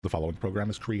The following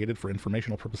program is created for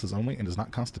informational purposes only and does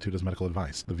not constitute as medical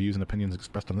advice. The views and opinions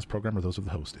expressed on this program are those of the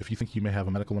host. If you think you may have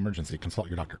a medical emergency, consult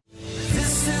your doctor.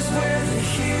 This is where the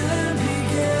healing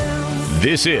begins.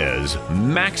 This is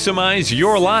Maximize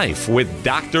Your Life with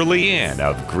Dr. Leanne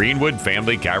of Greenwood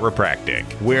Family Chiropractic,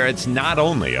 where it's not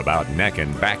only about neck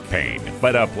and back pain,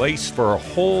 but a place for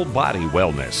whole body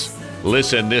wellness.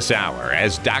 Listen this hour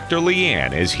as Dr.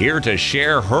 Leanne is here to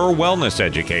share her wellness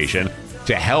education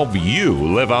to help you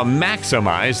live a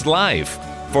maximized life.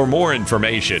 For more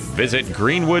information, visit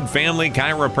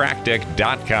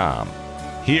greenwoodfamilychiropractic.com.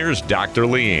 Here's Dr.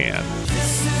 Leanne.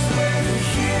 This is where the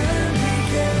healing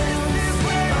begins.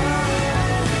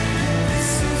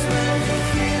 This is where the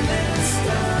healing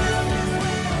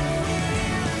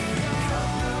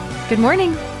starts. Good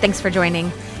morning. Thanks for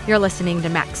joining. You're listening to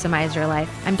Maximize Your Life.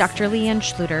 I'm Dr. Leanne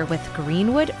Schluter with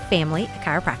Greenwood Family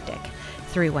Chiropractic.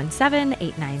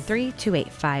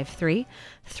 317-893-2853,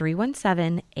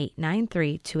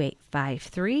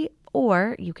 317-893-2853,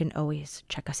 or you can always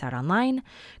check us out online,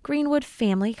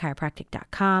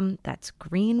 greenwoodfamilychiropractic.com. That's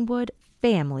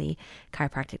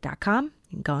greenwoodfamilychiropractic.com. You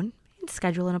can go and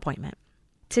schedule an appointment.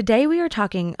 Today we are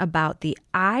talking about the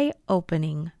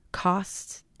eye-opening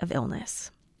costs of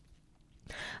illness.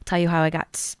 I'll tell you how I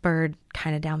got spurred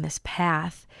kind of down this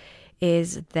path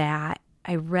is that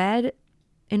I read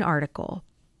an article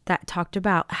that talked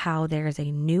about how there's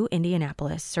a new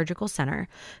Indianapolis surgical center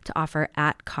to offer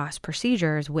at-cost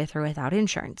procedures with or without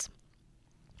insurance.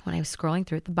 When I was scrolling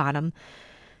through at the bottom,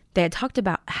 they had talked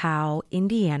about how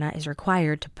Indiana is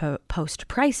required to post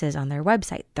prices on their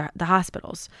website, the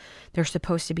hospitals. They're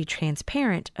supposed to be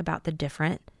transparent about the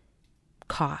different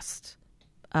costs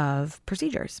of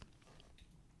procedures.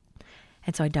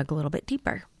 And so I dug a little bit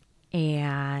deeper,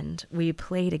 and we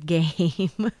played a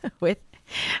game with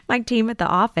my team at the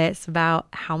office about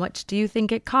how much do you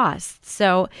think it costs?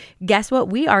 So guess what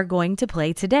we are going to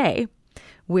play today?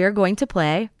 We're going to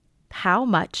play how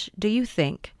much do you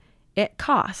think it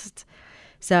costs?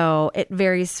 So it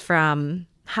varies from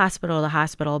hospital to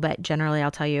hospital, but generally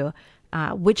I'll tell you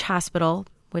which hospital,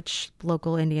 which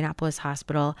local Indianapolis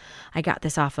hospital I got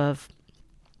this off of,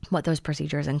 what those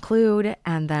procedures include,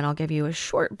 and then I'll give you a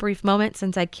short, brief moment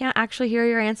since I can't actually hear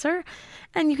your answer,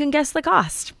 and you can guess the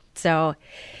cost. So,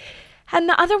 and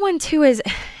the other one too is,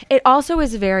 it also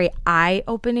is very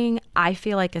eye-opening. I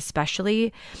feel like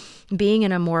especially being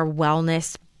in a more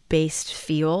wellness-based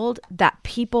field, that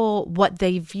people, what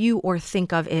they view or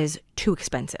think of is too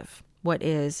expensive. What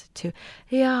is too,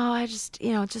 just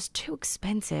too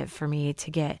expensive for me to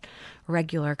get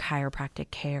regular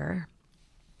chiropractic care.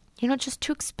 Just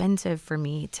too expensive for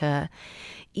me to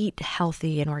eat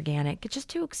healthy and organic. It's just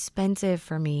too expensive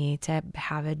for me to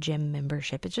have a gym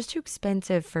membership. It's just too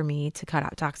expensive for me to cut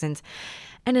out toxins.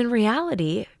 And in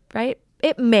reality, right,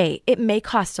 it may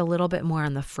cost a little bit more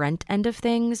on the front end of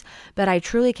things, but I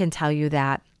truly can tell you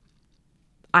that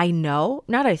I know,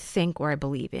 not I think or I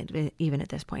believe in, even at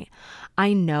this point,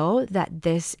 I know that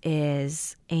this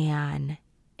is an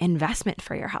investment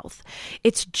for your health.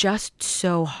 It's just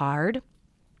so hard.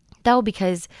 Though,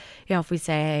 because, if we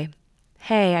say,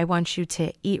 hey, I want you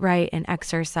to eat right and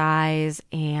exercise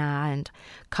and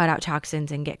cut out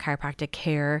toxins and get chiropractic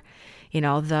care,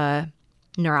 the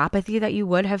neuropathy that you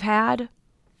would have had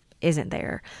isn't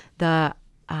there. The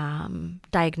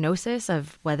diagnosis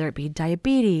of whether it be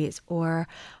diabetes or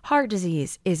heart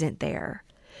disease isn't there.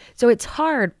 So it's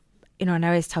hard, and I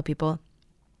always tell people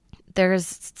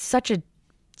there's such a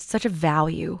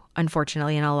value,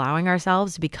 unfortunately, in allowing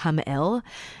ourselves to become ill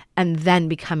and then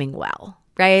becoming well,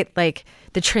 right? Like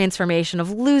the transformation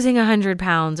of losing 100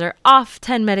 pounds or off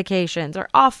 10 medications or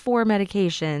off 4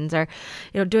 medications or,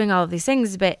 doing all of these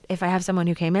things. But if I have someone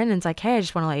who came in and it's like, hey, I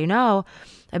just want to let you know,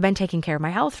 I've been taking care of my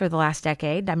health for the last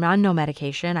decade. I'm on no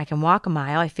medication. I can walk a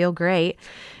mile. I feel great.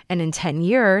 And in 10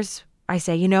 years, I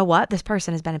say, you know what? This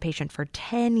person has been a patient for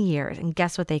 10 years, and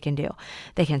guess what they can do?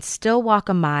 They can still walk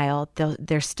a mile.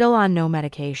 They're still on no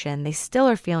medication. They still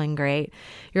are feeling great.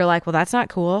 You're like, well, that's not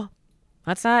cool.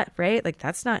 That's not, right? Like,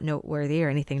 that's not noteworthy or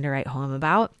anything to write home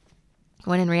about.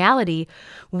 When in reality,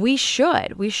 we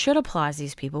should applaud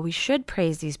these people. We should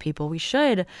praise these people. We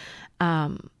should,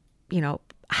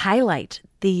 highlight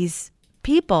these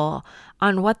people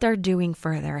on what they're doing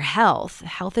for their health.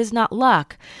 Health is not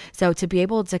luck. So to be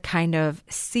able to kind of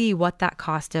see what that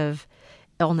cost of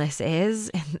illness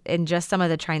is and just some of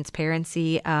the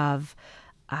transparency of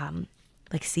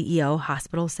like CEO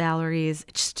hospital salaries,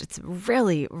 it's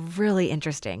really, really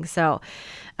interesting. So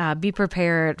be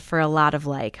prepared for a lot of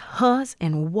like huhs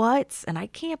and whats, and I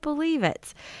can't believe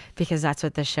it, because that's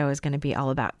what this show is going to be all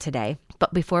about today.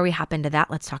 But before we hop into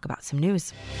that, let's talk about some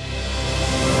news.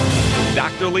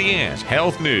 Dr. Leanne's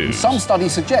Health News. Some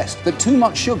studies suggest that too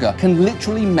much sugar can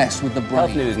literally mess with the brain.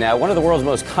 Health News now, one of the world's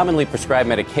most commonly prescribed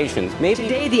medications.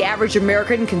 Today, the average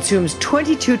American consumes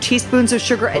 22 teaspoons of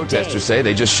sugar a day. Protesters say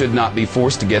they just should not be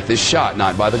forced to get this shot,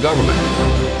 not by the government.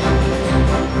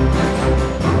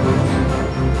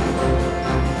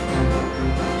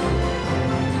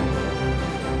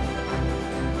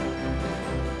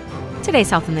 Today's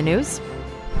Health in the News.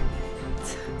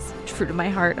 It's true to my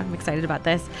heart. I'm excited about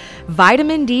this.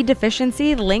 Vitamin D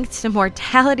deficiency linked to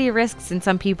mortality risks in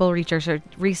some people,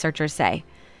 researchers say.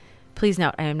 Please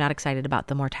note, I am not excited about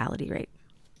the mortality rate.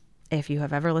 If you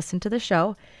have ever listened to the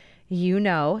show, you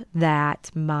know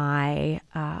that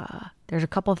there's a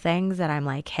couple things that I'm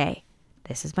like, hey,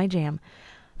 this is my jam.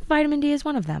 Vitamin D is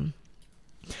one of them.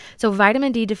 So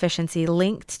vitamin D deficiency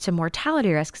linked to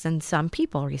mortality risks in some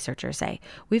people, researchers say.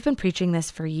 We've been preaching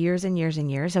this for years and years and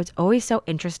years. So it's always so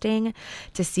interesting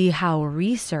to see how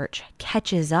research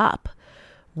catches up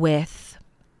with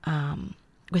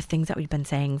things that we've been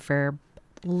saying for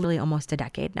literally almost a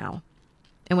decade now.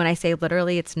 And when I say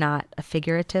literally, it's not a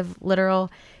figurative literal.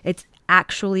 It's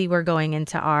actually, we're going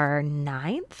into our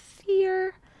 9th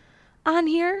year on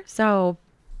here. So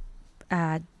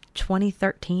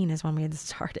 2013 is when we had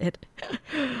started.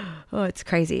 Oh, it's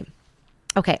crazy.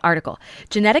 Okay, article.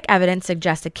 Genetic evidence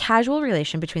suggests a causal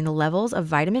relation between the levels of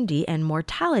vitamin D and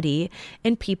mortality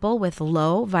in people with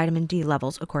low vitamin D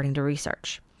levels, according to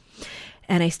research.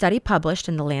 In a study published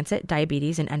in the Lancet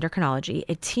Diabetes and Endocrinology,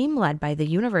 a team led by the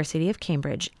University of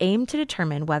Cambridge aimed to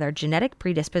determine whether genetic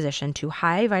predisposition to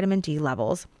high vitamin D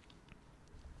levels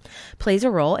plays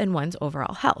a role in one's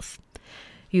overall health.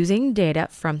 Using data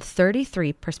from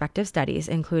 33 prospective studies,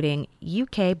 including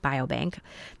UK Biobank,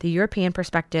 the European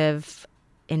Prospective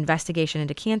Investigation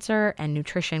into Cancer and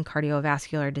Nutrition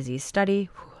Cardiovascular Disease Study,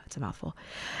 that's a mouthful,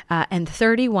 and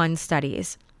 31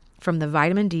 studies from the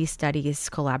Vitamin D Studies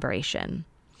Collaboration.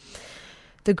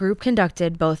 The group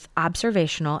conducted both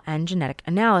observational and genetic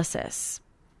analysis.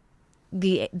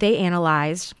 They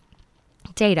analyzed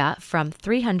data from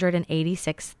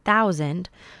 386,000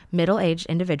 middle-aged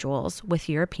individuals with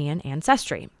European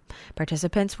ancestry.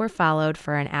 Participants were followed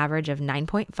for an average of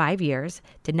 9.5 years,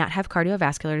 did not have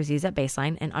cardiovascular disease at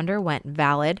baseline, and underwent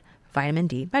valid vitamin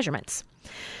D measurements.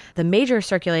 The major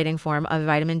circulating form of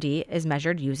vitamin D is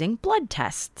measured using blood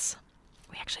tests.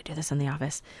 We actually do this in the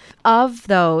office. Of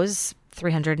those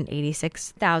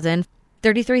 386,000,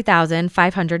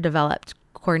 33,500 developed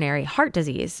coronary heart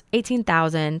disease,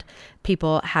 18,000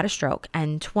 people had a stroke,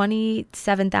 and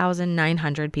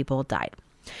 27,900 people died.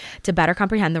 To better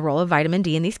comprehend the role of vitamin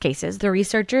D in these cases, the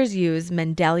researchers use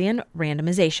Mendelian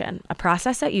randomization, a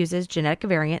process that uses genetic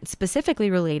variants specifically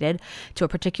related to a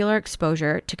particular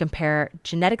exposure to compare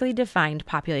genetically defined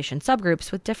population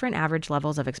subgroups with different average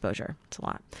levels of exposure. It's a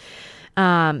lot.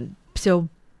 So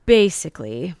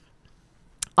basically,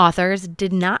 authors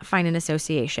did not find an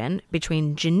association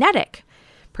between genetic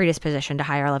predisposition to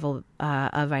higher level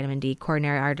of vitamin D,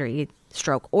 coronary artery,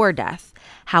 stroke, or death.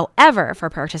 However, for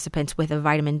participants with a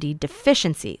vitamin D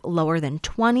deficiency lower than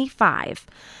 25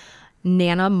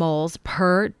 nanomoles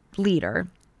per liter,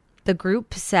 the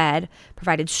group said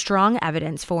provided strong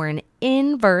evidence for an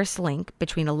inverse link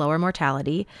between a lower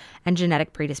mortality and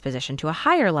genetic predisposition to a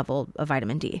higher level of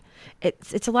vitamin D.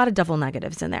 It's a lot of double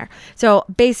negatives in there. So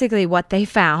basically what they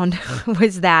found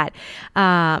was that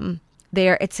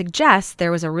it suggests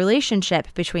there was a relationship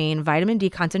between vitamin D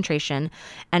concentration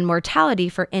and mortality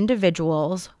for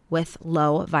individuals with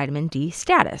low vitamin D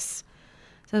status.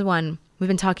 This is one we've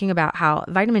been talking about how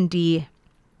vitamin D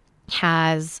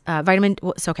has a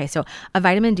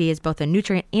vitamin D is both a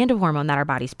nutrient and a hormone that our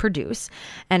bodies produce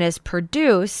and is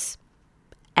produced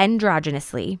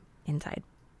endogenously inside.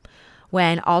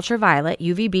 When ultraviolet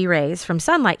UVB rays from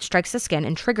sunlight strikes the skin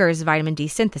and triggers vitamin D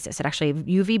synthesis,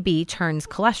 UVB turns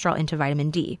cholesterol into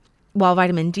vitamin D. While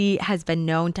vitamin D has been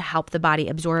known to help the body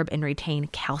absorb and retain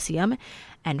calcium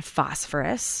and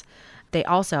phosphorus, they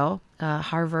also,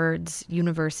 Harvard's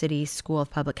University School of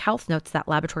Public Health notes that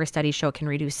laboratory studies show it can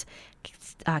reduce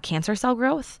cancer cell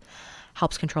growth,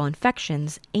 helps control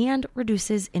infections, and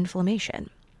reduces inflammation.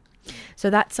 So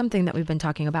that's something that we've been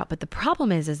talking about. But the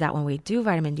problem is that when we do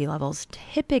vitamin D levels,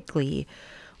 typically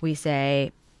we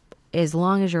say, as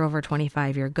long as you're over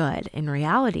 25, you're good. In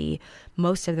reality,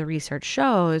 most of the research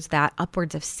shows that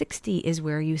upwards of 60 is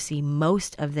where you see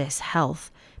most of this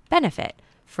health benefit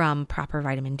from proper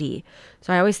vitamin D.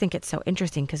 So I always think it's so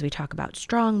interesting because we talk about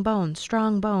strong bones,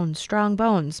 strong bones, strong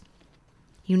bones.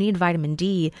 You need vitamin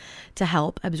D to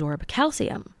help absorb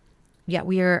calcium. Yet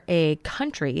we are a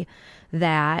country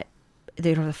that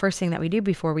the first thing that we do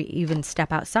before we even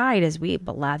step outside is we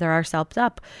lather ourselves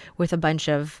up with a bunch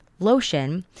of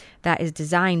lotion that is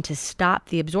designed to stop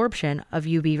the absorption of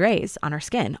UV rays on our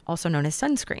skin, also known as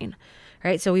sunscreen,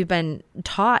 right? So we've been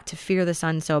taught to fear the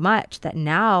sun so much that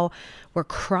now we're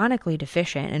chronically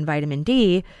deficient in vitamin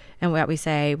D, and what we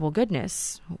say, well,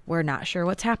 goodness, we're not sure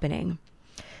what's happening.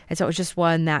 And so it was just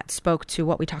one that spoke to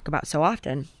what we talk about so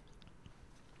often,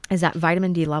 is that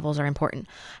vitamin D levels are important.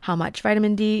 How much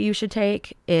vitamin D you should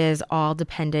take is all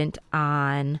dependent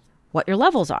on what your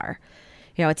levels are.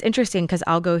 You know, it's interesting because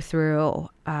I'll go through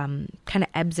kind of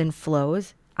ebbs and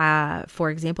flows. For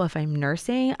example, if I'm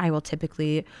nursing, I will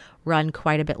typically run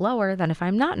quite a bit lower than if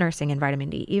I'm not nursing in vitamin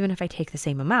D, even if I take the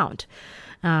same amount.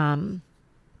 So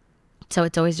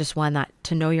it's always just one that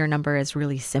to know your number is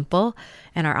really simple.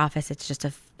 In our office, it's just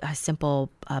a simple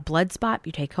blood spot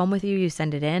you take home with you, you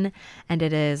send it in, and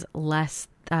it is less.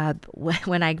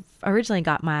 When I originally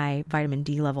got my vitamin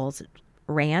D levels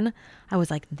ran, I was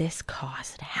like, this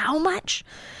cost how much?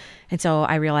 And so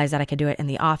I realized that I could do it in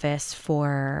the office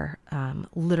for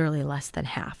literally less than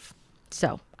half.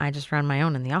 So I just run my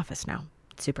own in the office now.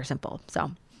 It's super simple.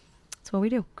 So that's what we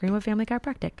do. Greenwood Family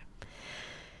Chiropractic.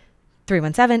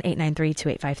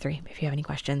 317-893-2853. If you have any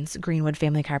questions,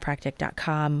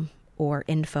 greenwoodfamilychiropractic.com or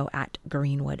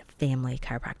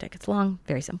info@greenwoodfamilychiropractic. It's long,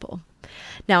 very simple.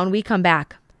 Now, when we come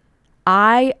back,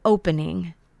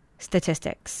 eye-opening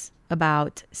statistics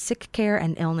about sick care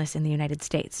and illness in the United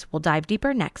States. We'll dive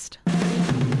deeper next.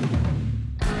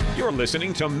 You're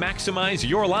listening to Maximize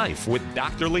Your Life with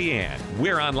Dr. Leanne.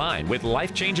 We're online with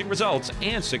life-changing results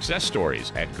and success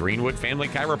stories at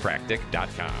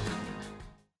greenwoodfamilychiropractic.com.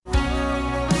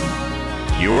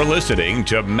 You're listening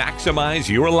to Maximize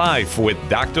Your Life with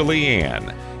Dr.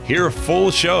 Leanne. Hear full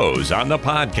shows on the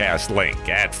podcast link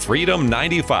at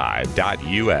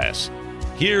freedom95.us.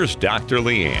 Here's Dr.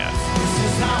 Leanne.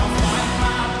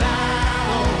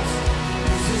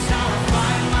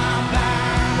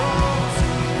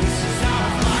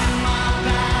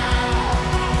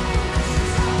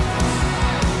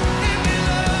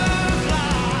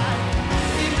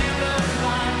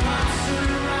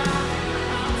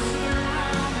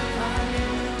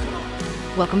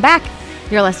 Welcome back.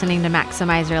 You're listening to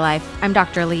Maximize Your Life. I'm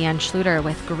Dr. Leanne Schluter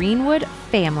with Greenwood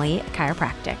Family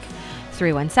Chiropractic.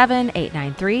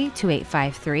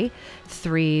 317-893-2853,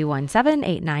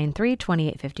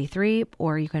 317-893-2853,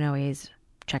 or you can always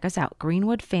check us out,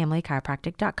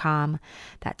 greenwoodfamilychiropractic.com.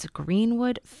 That's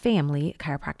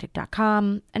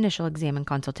greenwoodfamilychiropractic.com. Initial exam and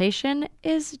consultation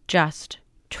is just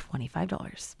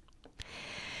 $25.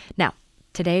 Now,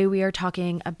 today we are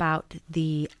talking about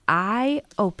the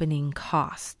eye-opening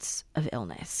costs of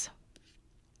illness.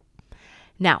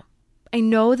 Now, I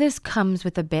know this comes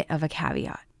with a bit of a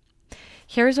caveat.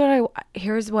 Here's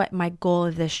what my goal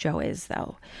of this show is,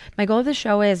 though. My goal of the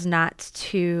show is not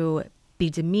to be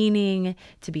demeaning,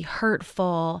 to be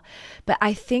hurtful, but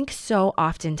I think so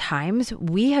oftentimes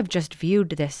we have just viewed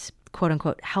this quote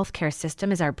unquote healthcare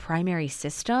system as our primary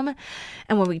system.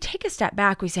 And when we take a step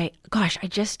back, we say, gosh, I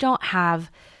just don't have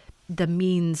the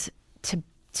means to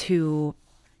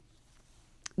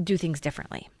do things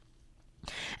differently.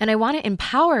 And I want to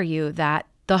empower you that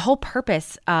the whole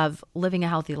purpose of living a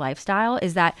healthy lifestyle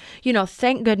is that,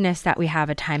 thank goodness that we have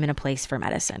a time and a place for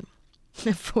medicine.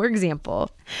 For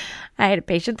example, I had a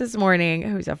patient this morning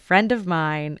who's a friend of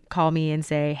mine call me and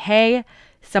say, hey,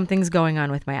 something's going on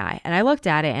with my eye. And I looked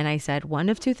at it and I said, one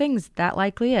of two things that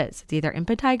likely is. It's either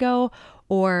impetigo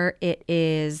or it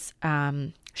is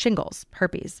shingles,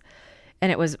 herpes.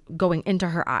 And it was going into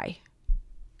her eye.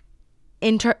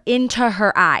 Into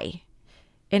her eye.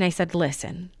 And I said,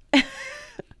 listen,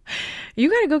 you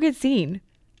got to go get seen.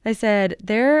 I said,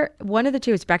 one of the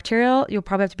two, it's bacterial. You'll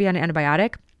probably have to be on an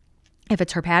antibiotic. If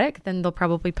it's herpetic, then they'll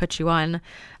probably put you on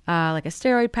like a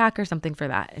steroid pack or something for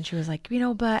that. And she was like,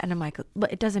 but, and I'm like,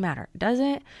 but it doesn't matter. It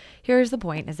doesn't. Here's the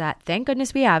point is that thank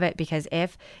goodness we have it, because and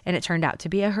it turned out to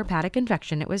be a herpetic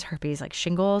infection. It was herpes, like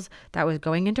shingles that was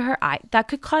going into her eye that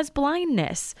could cause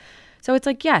blindness. So it's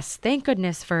like, yes, thank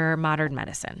goodness for modern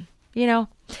medicine,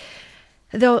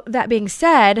 Though that being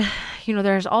said,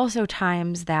 there's also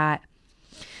times that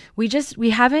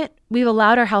we've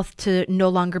allowed our health to no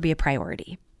longer be a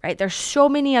priority. Right? There's so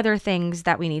many other things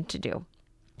that we need to do.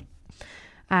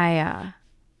 I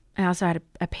also had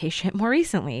a patient more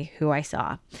recently who I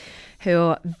saw,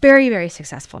 very, very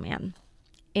successful man,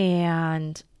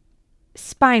 and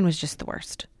spine was just the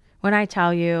worst. When I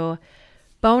tell you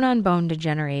bone on bone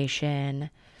degeneration,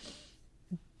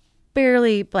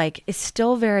 barely is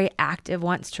still very active,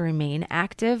 wants to remain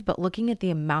active, but looking at the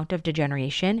amount of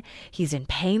degeneration, he's in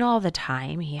pain all the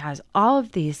time. He has all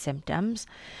of these symptoms.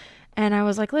 And I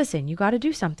was like, listen, you got to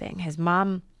do something. His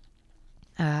mom,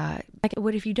 like,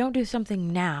 what if you don't do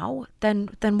something now, then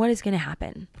what is going to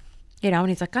happen? And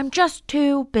he's like, I'm just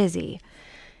too busy.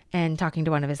 And talking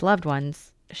to one of his loved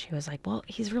ones, she was like, well,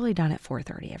 he's really done at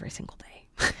 4:30 every single day.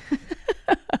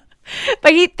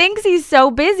 But he thinks he's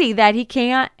so busy that he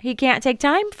can't take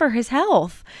time for his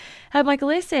health. I'm like,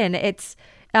 listen, it's,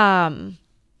 I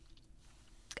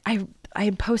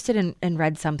had posted and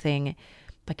read something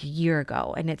like a year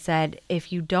ago, and it said,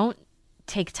 if you don't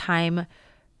take time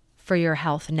for your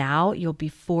health now, you'll be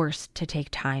forced to take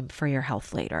time for your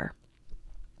health later.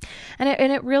 And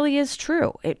it really is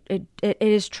true. It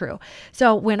is true.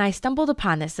 So when I stumbled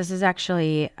upon this is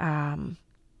actually an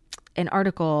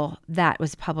article that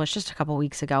was published just a couple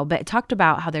weeks ago, but it talked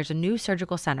about how there's a new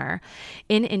surgical center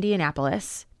in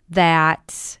Indianapolis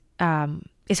that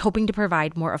is hoping to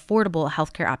provide more affordable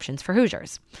healthcare options for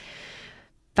Hoosiers.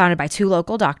 Founded by 2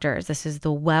 local doctors, this is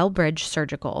the Wellbridge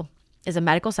Surgical, is a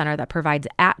medical center that provides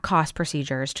at-cost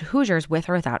procedures to Hoosiers with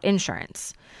or without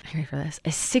insurance. Ready for this?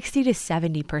 A 60 to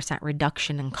 70%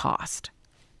 reduction in cost.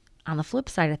 On the flip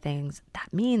side of things,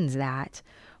 that means that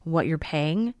what you're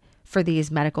paying for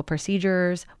these medical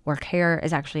procedures or care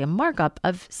is actually a markup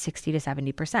of 60 to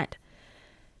 70%.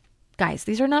 Guys,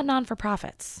 these are not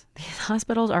non-for-profits. These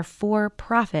hospitals are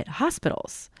for-profit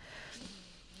hospitals.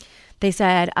 They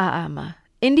said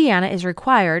Indiana is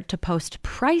required to post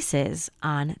prices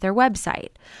on their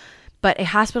website, but a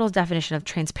hospital's definition of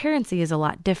transparency is a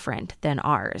lot different than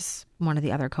ours, one of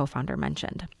the other co-founder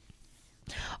mentioned.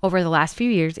 Over the last few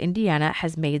years, Indiana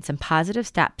has made some positive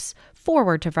steps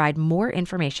forward to provide more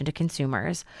information to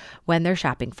consumers when they're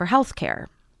shopping for healthcare.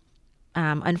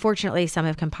 Unfortunately, some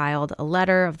have compiled a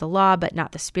letter of the law, but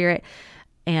not the spirit,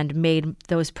 and made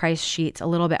those price sheets a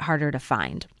little bit harder to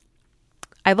find.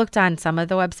 I looked on some of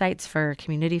the websites for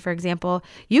Community, for example.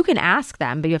 You can ask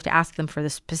them, but you have to ask them for the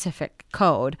specific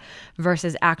code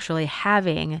versus actually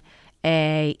having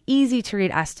a easy to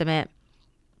read estimate,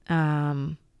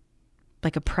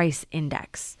 like a price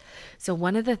index. So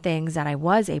one of the things that I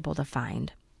was able to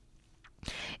find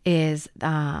is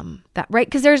that, right?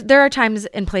 Because there are times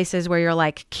in places where you're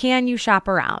like, can you shop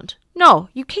around? No,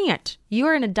 you can't. You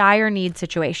are in a dire need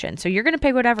situation. So you're going to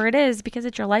pay whatever it is because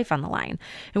it's your life on the line.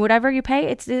 And whatever you pay,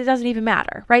 it doesn't even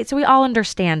matter, right? So we all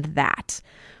understand that.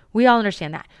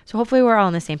 So hopefully we're all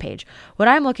on the same page. What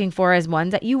I'm looking for is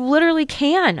ones that you literally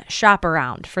can shop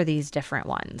around for these different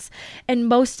ones. And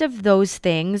most of those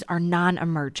things are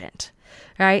non-emergent,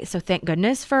 right? So thank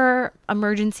goodness for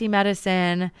emergency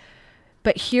medicine.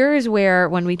 But here's where,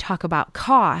 when we talk about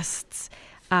costs,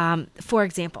 for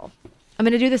example, I'm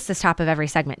going to do this at the top of every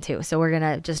segment too. So we're going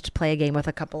to just play a game with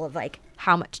a couple of like,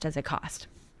 how much does it cost?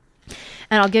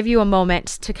 And I'll give you a moment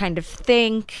to kind of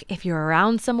think. If you're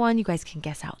around someone, you guys can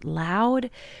guess out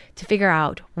loud to figure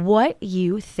out what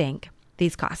you think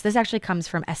these cost. This actually comes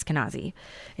from Eskenazi.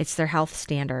 It's their health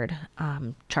standard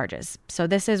charges. So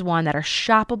this is one that are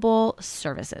shoppable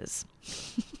services.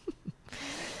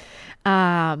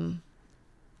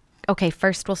 Okay,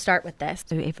 first we'll start with this.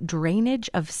 So if drainage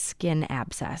of skin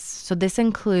abscess. So this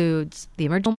includes the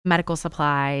emergency medical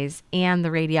supplies and the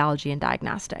radiology and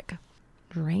diagnostic.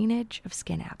 Drainage of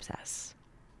skin abscess.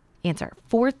 Answer,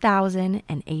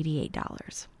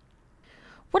 $4,088.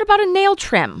 What about a nail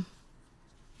trim?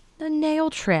 The nail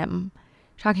trim.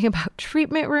 Talking about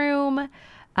treatment room,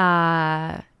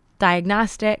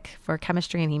 diagnostic for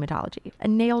chemistry and hematology. A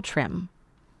nail trim.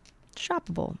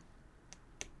 Shoppable.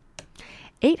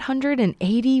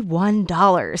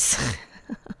 $881.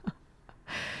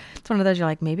 It's one of those you're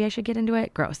like, maybe I should get into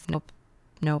it. Gross. Nope,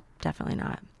 definitely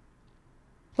not.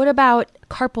 What about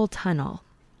carpal tunnel?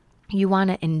 You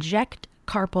want to inject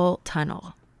carpal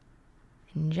tunnel.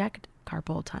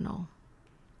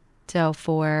 So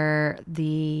for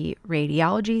the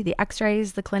radiology, the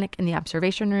x-rays, the clinic, and the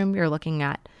observation room, you're looking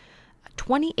at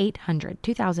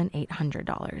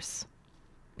 $2,800.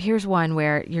 Here's one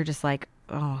where you're just like,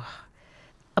 oh.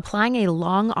 Applying a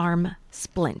long arm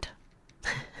splint.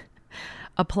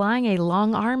 Applying a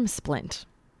long arm splint,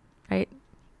 right?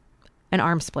 An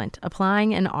arm splint.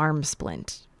 Applying an arm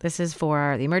splint. This is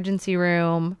for the emergency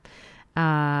room,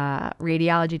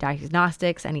 radiology,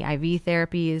 diagnostics, any IV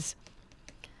therapies.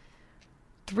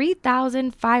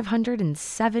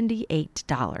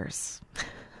 $3,578.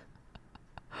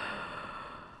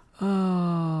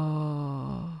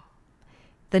 Oh.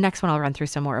 The next one, I'll run through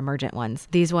some more emergent ones.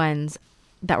 These ones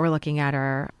that we're looking at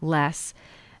are less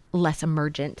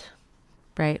emergent,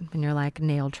 right? When you're like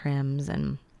nail trims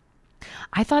and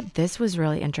I thought this was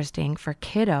really interesting for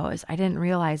kiddos. I didn't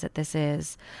realize that this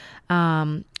is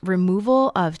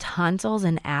removal of tonsils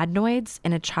and adenoids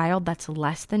in a child that's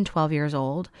less than 12 years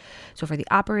old. So for the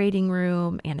operating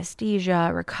room,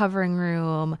 anesthesia, recovering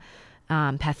room,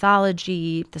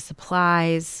 pathology, the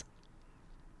supplies.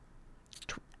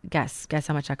 Guess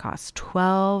how much that costs.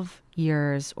 12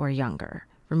 years or younger.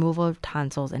 Removal of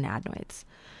tonsils and adenoids.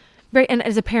 Right, and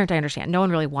as a parent, I understand. No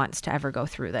one really wants to ever go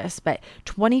through this, but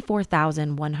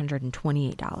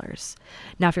 $24,128.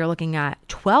 Now, if you're looking at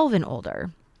 12 and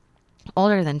older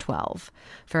than 12,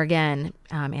 for again,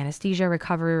 anesthesia,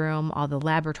 recovery room, all the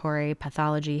laboratory,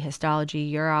 pathology, histology,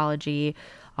 urology,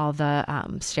 all the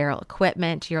sterile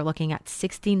equipment, you're looking at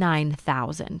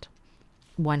 $69,100.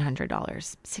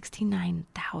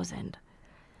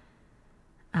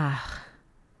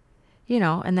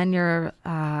 $69,000. And then your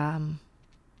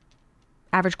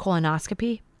average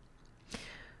colonoscopy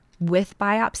with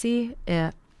biopsy.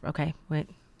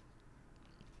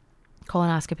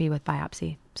 Colonoscopy with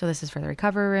biopsy. So this is for the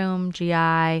recovery room,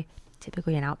 GI,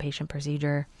 typically an outpatient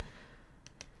procedure.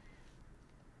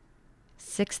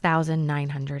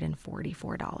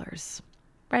 $6,944.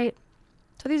 Right?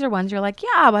 So these are ones you're like,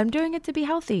 yeah, but I'm doing it to be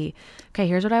healthy. Okay,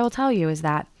 here's what I will tell you is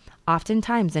that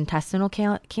oftentimes intestinal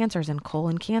cancers and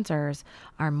colon cancers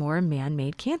are more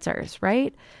man-made cancers,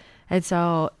 right? And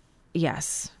so,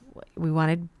 yes, we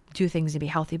want to do things to be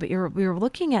healthy, but we were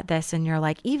looking at this and you're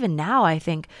like, even now, I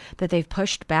think that they've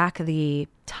pushed back the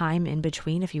time in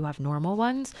between if you have normal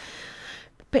ones.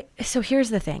 But so here's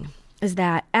the thing is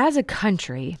that as a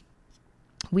country,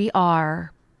 we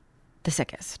are the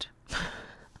sickest.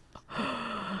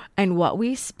 And what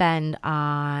we spend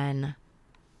on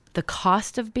the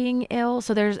cost of being ill.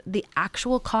 So there's the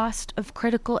actual cost of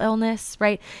critical illness,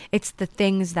 right? It's the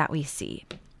things that we see.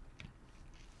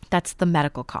 That's the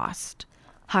medical cost,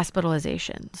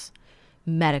 hospitalizations,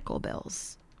 medical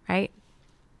bills, right?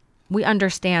 We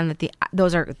understand that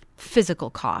those are physical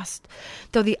costs.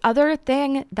 Though the other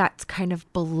thing that's kind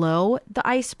of below the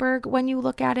iceberg when you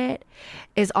look at it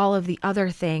is all of the other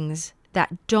things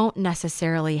that don't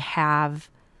necessarily have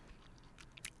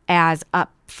as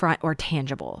upfront or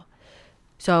tangible.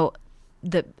 So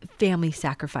the family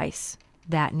sacrifice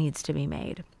that needs to be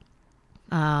made.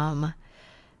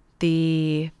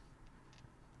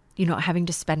 Having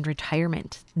to spend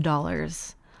retirement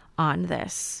dollars on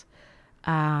this.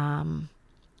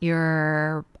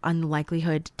 Your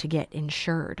unlikelihood to get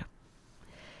insured.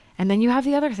 And then you have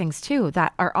the other things too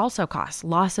that are also costs.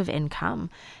 Loss of income,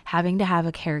 having to have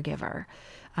a caregiver.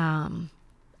 I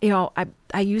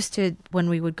used to, when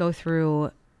we would go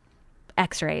through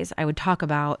x-rays, I would talk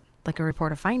about like a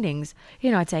report of findings.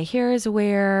 I'd say, here's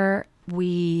where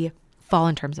we fall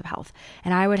in terms of health.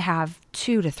 And I would have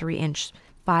 2 to 3 inch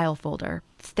file folder,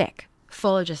 thick,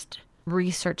 full of just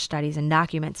research studies and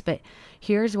documents. But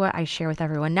here's what I share with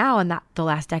everyone now, and that the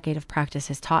last decade of practice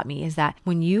has taught me, is that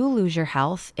when you lose your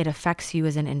health, it affects you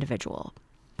as an individual.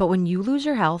 But when you lose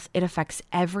your health, it affects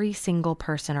every single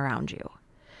person around you,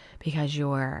 because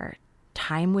your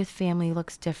time with family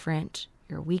looks different,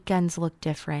 your weekends look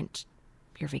different,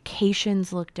 your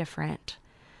vacations look different.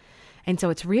 And so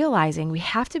it's realizing we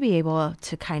have to be able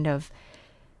to kind of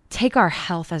take our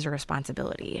health as a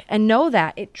responsibility and know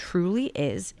that it truly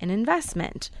is an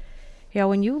investment.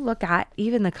 When you look at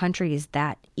even the countries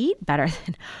that eat better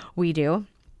than we do,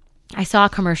 I saw a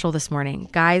commercial this morning.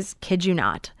 Guys, kid you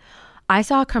not. I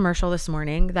saw a commercial this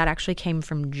morning that actually came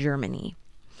from Germany.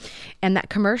 And that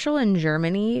commercial in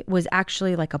Germany was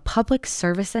actually like a public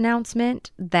service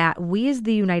announcement that we as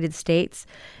the United States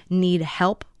need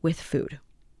help with food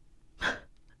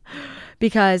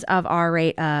because of our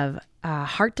rate of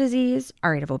heart disease,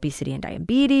 our rate of obesity and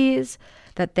diabetes,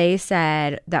 that they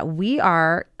said that we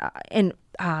are in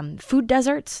food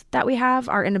deserts that we have,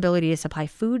 our inability to supply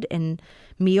food and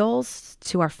meals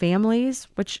to our families,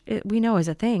 which we know is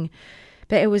a thing.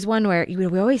 But it was one where we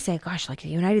always say, gosh, like the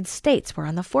United States, we're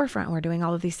on the forefront, we're doing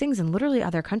all of these things. And literally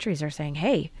other countries are saying,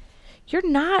 hey, you're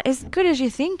not as good as you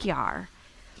think you are.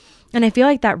 And I feel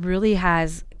like that really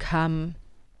has come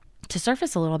to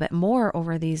surface a little bit more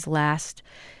over these last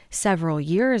several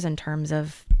years in terms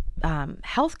of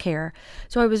healthcare.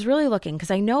 So I was really looking,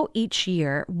 because I know each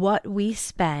year what we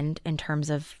spend in terms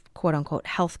of quote unquote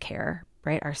healthcare,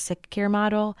 right? Our sick care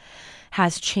model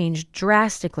has changed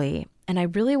drastically. And I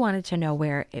really wanted to know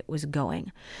where it was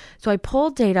going. So I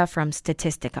pulled data from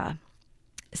Statistica.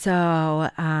 So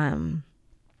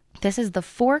this is the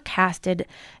forecasted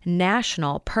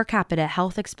national per capita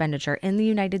health expenditure in the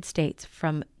United States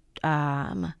from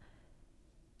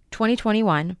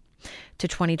 2021 to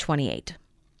 2028.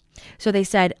 So they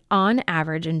said on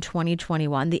average in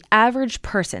 2021, the average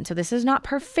person, so this is not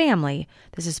per family,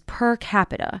 this is per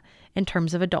capita in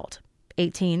terms of adult,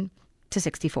 18 to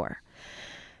 64.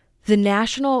 The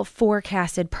national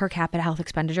forecasted per capita health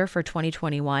expenditure for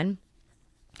 2021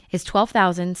 is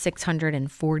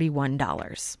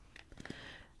 $12,641.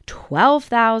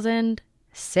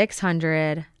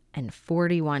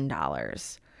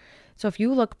 $12,641. So if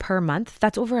you look per month,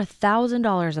 that's over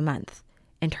 $1,000 a month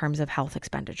in terms of health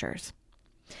expenditures.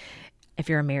 If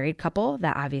you're a married couple,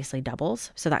 that obviously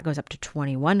doubles. So that goes up to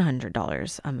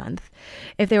 $2,100 a month.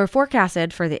 If they were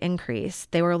forecasted for the increase,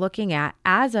 they were looking at,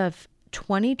 as of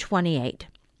 2028,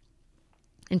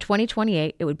 in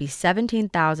 2028, it would be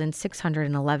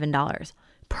 $17,611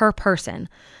 per person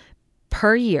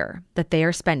per year that they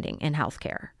are spending in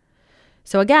healthcare.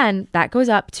 So again, that goes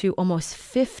up to almost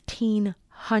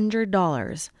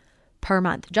 $1,500 per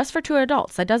month just for two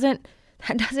adults. That doesn't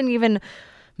even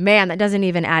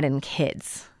add in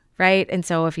kids, right? And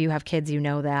so if you have kids, you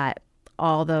know that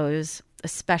all those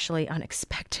especially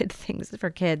unexpected things for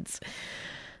kids.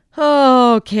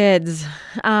 Oh, kids.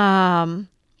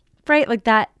 Right? Like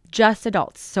that, just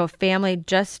adults. So a family,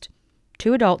 just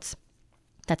two adults,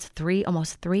 that's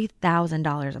almost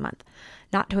 $3,000 a month,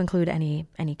 not to include any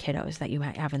kiddos that you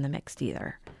might have in the mix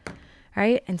either.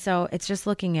 Right? And so it's just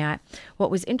looking at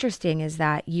what was interesting is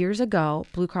that years ago,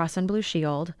 Blue Cross and Blue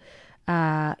Shield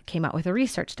came out with a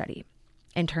research study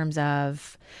in terms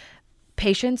of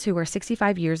patients who were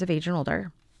 65 years of age and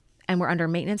older and were under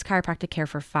maintenance chiropractic care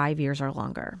for 5 years or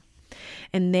longer.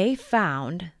 And they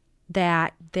found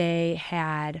that they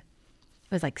had, it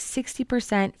was like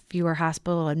 60% fewer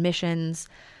hospital admissions,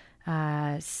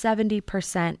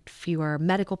 70% fewer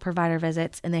medical provider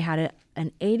visits, and they had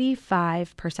an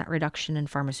 85% reduction in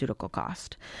pharmaceutical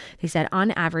cost. They said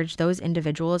on average, those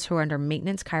individuals who are under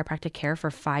maintenance chiropractic care for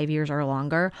 5 years or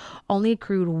longer only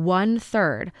accrued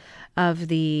 1/3 of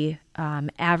the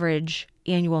average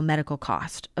annual medical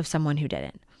cost of someone who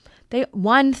didn't.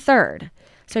 1/3.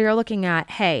 So you're looking at,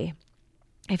 hey,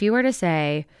 if you were to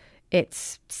say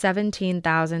it's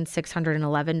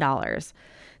 $17,611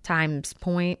 times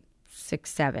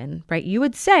 0.67, right? You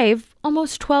would save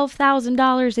almost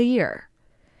 $12,000 a year.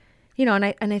 You know, and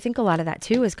I think a lot of that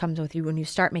too comes with you when you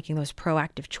start making those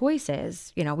proactive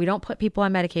choices. You know, we don't put people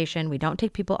on medication, we don't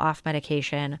take people off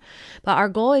medication, but our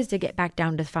goal is to get back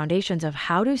down to the foundations of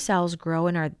how do cells grow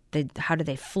and how do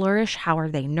they flourish? How are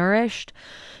they nourished?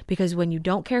 Because when you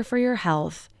don't care for your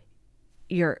health,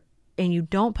 and you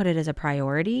don't put it as a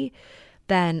priority,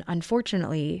 then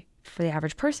unfortunately for the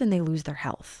average person, they lose their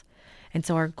health. And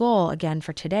so our goal again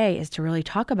for today is to really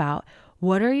talk about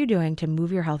what are you doing to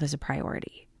move your health as a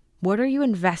priority? What are you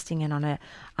investing in on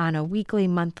a weekly,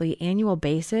 monthly, annual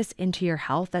basis into your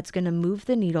health that's going to move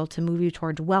the needle to move you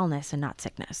towards wellness and not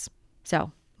sickness?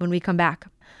 So when we come back,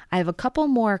 I have a couple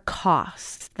more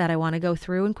costs that I want to go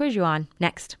through and quiz you on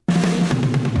next.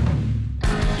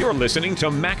 You're listening to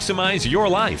Maximize Your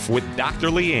Life with Dr.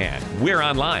 Leanne. We're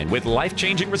online with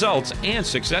life-changing results and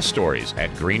success stories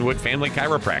at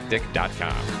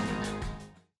greenwoodfamilychiropractic.com.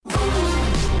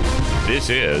 This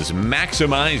is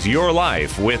Maximize Your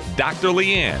Life with Dr.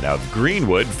 Leanne of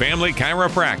Greenwood Family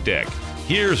Chiropractic.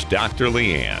 Here's Dr.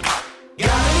 Leanne. Gotta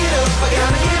get up, I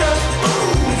gotta get up.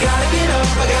 Gotta get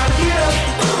up, I gotta get up.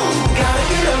 Gotta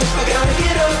get up, I gotta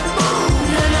get up.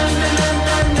 Na na na na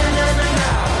na na na na.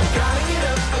 Gotta get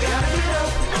up, I gotta get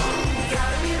up.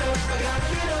 Gotta get up, I gotta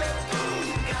get up.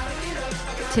 Gotta get up, I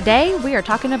gotta. Today, we are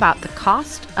talking about the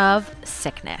cost of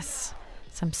sickness.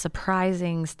 Some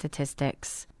surprising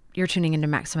statistics. You're tuning into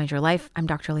Maximize Your Life. I'm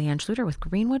Dr. Leanne Schluter with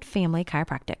Greenwood Family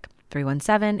Chiropractic.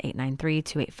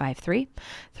 317-893-2853,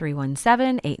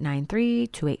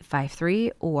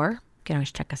 317-893-2853, or you can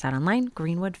always check us out online,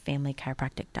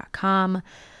 greenwoodfamilychiropractic.com,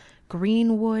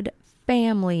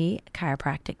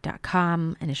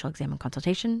 greenwoodfamilychiropractic.com. Initial exam and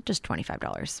consultation, just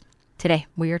 $25. Today,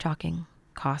 we are talking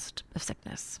cost of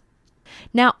sickness.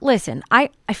 Now, listen,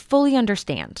 I fully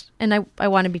understand, and I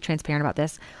want to be transparent about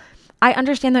this. I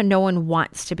understand that no one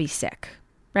wants to be sick,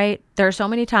 right? There are so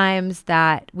many times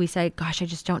that we say, gosh, I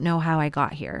just don't know how I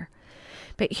got here.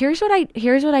 But here's what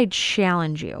I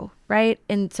challenge you, right?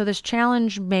 And so this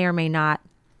challenge may or may not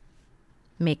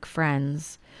make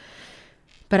friends,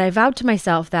 but I vowed to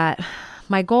myself that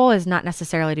my goal is not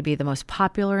necessarily to be the most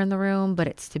popular in the room, but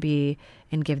it's to be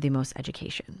and give the most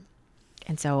education.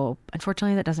 And so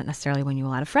unfortunately, that doesn't necessarily win you a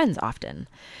lot of friends often.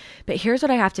 But here's what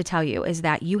I have to tell you is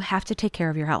that you have to take care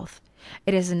of your health.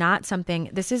 It is not something,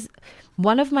 this is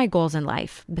one of my goals in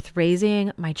life with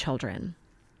raising my children,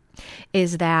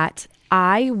 is that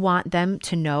I want them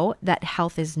to know that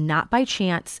health is not by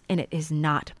chance and it is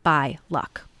not by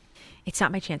luck. It's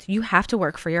not by chance. You have to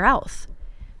work for your health.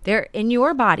 There in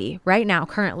your body right now,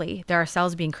 currently, there are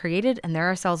cells being created and there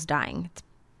are cells dying.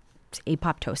 It's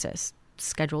apoptosis,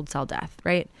 scheduled cell death,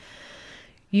 right?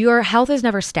 Your health is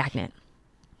never stagnant.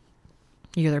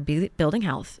 You're either building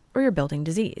health or you're building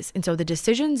disease. And so the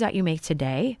decisions that you make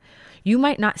today, you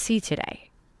might not see today,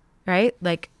 right?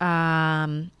 Like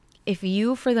if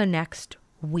you for the next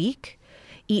week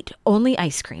eat only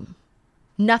ice cream,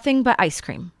 nothing but ice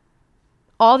cream,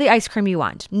 all the ice cream you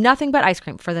want, nothing but ice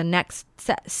cream for the next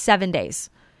 7 days.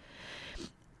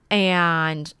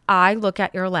 And I look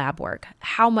at your lab work.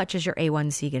 How much is your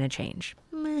A1C going to change?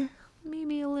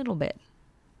 Maybe a little bit.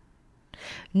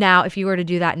 Now, if you were to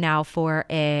do that now for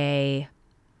a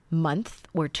month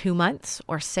or 2 months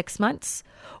or 6 months,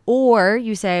 or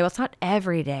you say, well, it's not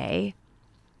every day,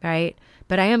 right?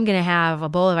 But I am going to have a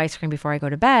bowl of ice cream before I go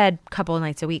to bed a couple of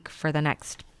nights a week for the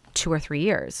next 2 or 3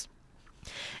 years.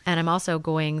 And I'm also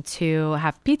going to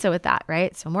have pizza with that,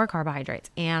 right? So more carbohydrates.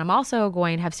 And I'm also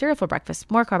going to have cereal for breakfast,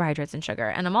 more carbohydrates and sugar.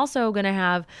 And I'm also going to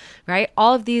have, right,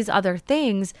 all of these other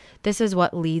things. This is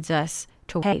what leads us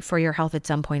to pay for your health at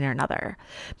some point or another.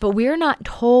 But we're not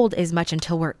told as much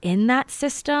until we're in that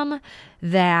system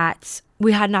that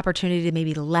we had an opportunity to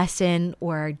maybe lessen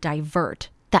or divert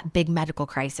that big medical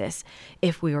crisis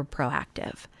if we were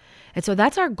proactive. And so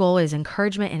that's our goal, is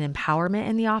encouragement and empowerment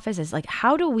in the office, is like,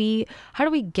 how do we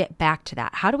get back to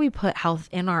that? How do we put health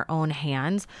in our own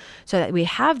hands so that we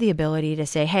have the ability to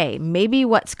say, hey, maybe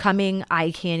what's coming,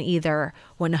 I can either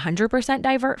 100%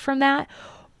 divert from that.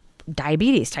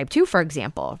 Diabetes, type 2, for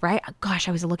example, right? Gosh,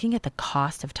 I was looking at the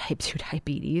cost of type 2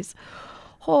 diabetes.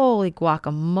 Holy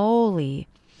guacamole.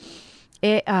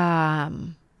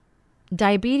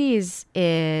 Diabetes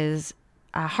is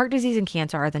heart disease and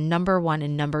cancer are the number 1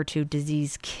 and number 2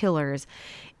 disease killers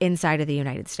inside of the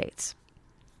United States.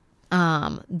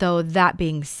 Though that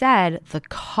being said, the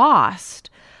cost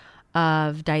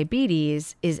of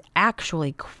diabetes is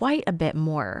actually quite a bit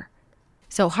more.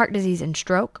 So heart disease and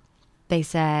stroke, they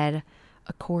said,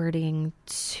 according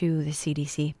to the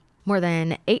CDC, more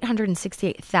than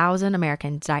 868,000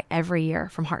 Americans die every year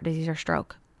from heart disease or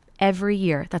stroke. Every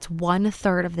year. That's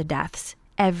 1/3 of the deaths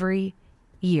every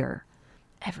year.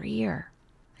 Every year.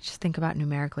 Just think about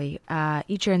numerically.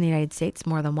 Each year in the United States,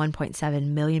 more than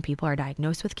 1.7 million people are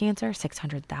diagnosed with cancer.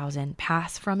 600,000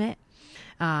 pass from it.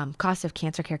 Cost of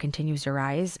cancer care continues to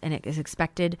rise, and it is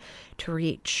expected to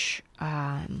reach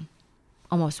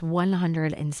almost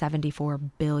 $174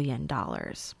 billion.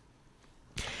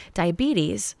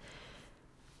 Diabetes,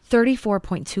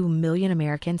 34.2 million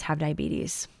Americans have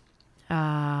diabetes.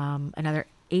 Another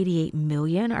 88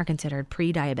 million are considered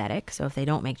pre-diabetic. So if they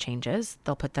don't make changes,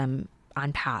 they'll put them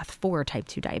on path for type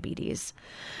 2 diabetes.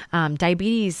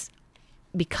 Diabetes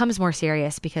becomes more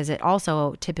serious because it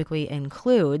also typically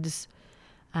includes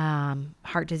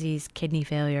heart disease, kidney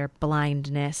failure,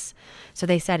 blindness. So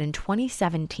they said in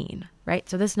 2017, right?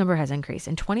 So this number has increased.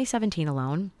 In 2017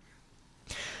 alone,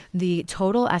 the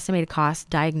total estimated cost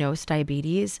diagnosed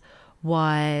diabetes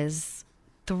was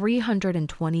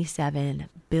 $327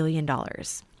 billion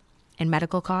in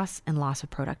medical costs and loss of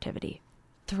productivity.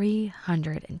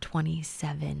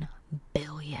 $327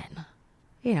 billion.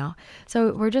 You know,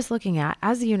 so we're just looking at,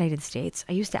 as the United States,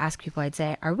 I used to ask people, I'd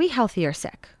say, are we healthy or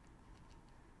sick?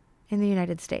 In the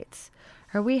United States,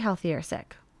 are we healthy or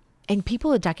sick? And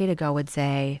people a decade ago would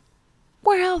say,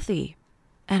 we're healthy.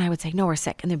 And I would say, no, we're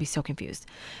sick. And they'd be so confused.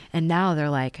 And now they're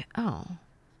like, oh,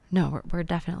 no, we're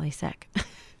definitely sick.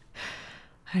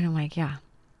 And I'm like, yeah.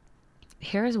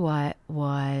 Here's what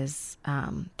was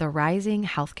the rising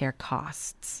healthcare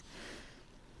costs.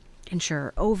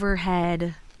 Insurer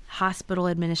overhead, hospital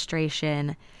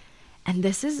administration. And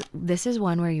this is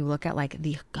one where you look at like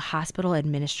the hospital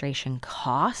administration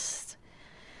costs.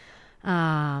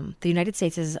 The United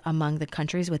States is among the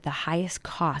countries with the highest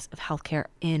cost of healthcare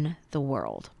in the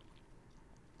world.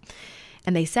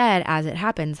 And they said, as it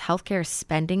happens, healthcare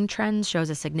spending trends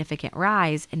shows a significant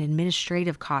rise, and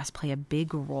administrative costs play a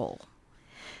big role.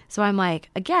 So I'm like,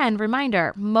 again,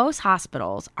 reminder, most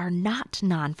hospitals are not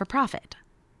non-for-profit.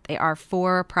 They are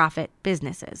for-profit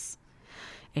businesses.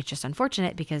 It's just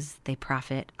unfortunate because they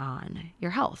profit on your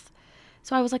health.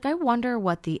 So I was like, I wonder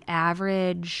what the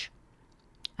average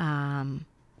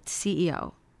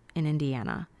CEO in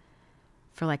Indiana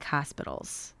for like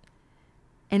hospitals.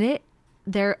 And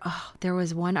there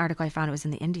was one article I found, it was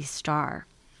in the Indy Star,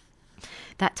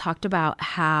 that talked about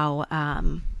how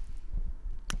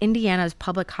Indiana's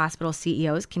public hospital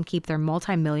CEOs can keep their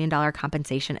multi-million-dollar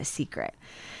compensation a secret.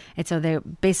 And so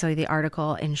the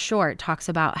article in short talks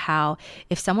about how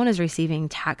if someone is receiving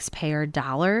taxpayer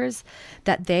dollars,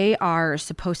 that they are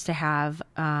supposed to have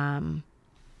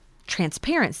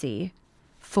transparency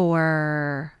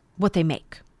for what they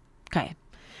make. Okay.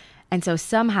 And so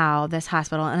somehow this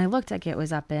hospital, and I looked like it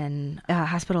was up in a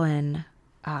hospital in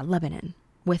Lebanon,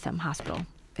 Witham Hospital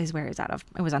is where it's out of.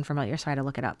 I was unfamiliar, so I had to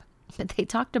look it up. But they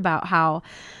talked about how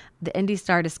the Indy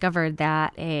Star discovered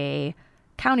that a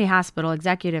county hospital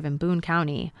executive in Boone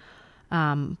County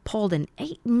pulled an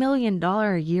 $8 million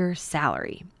a year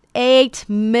salary. $8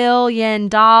 million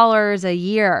a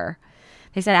year.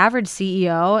 They said average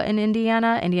CEO in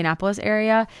Indianapolis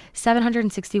area,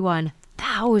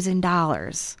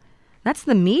 $761,000. That's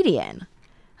the median.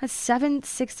 That's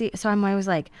 $760. So I was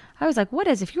like, what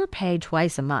is, if you were paid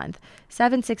twice a month,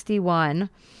 $761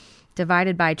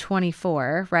 divided by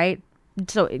 24, right?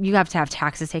 So you have to have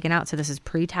taxes taken out. So this is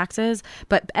pre-taxes,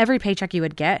 but every paycheck you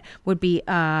would get would be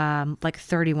like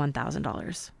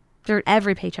 $31,000.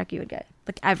 Every paycheck you would get,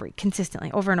 like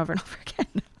consistently, over and over and over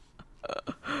again.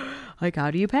 Like,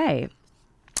 how do you pay?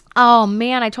 Oh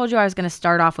man, I told you I was going to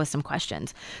start off with some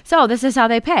questions. So this is how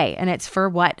they pay, and it's for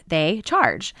what they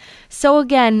charge. So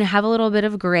again, have a little bit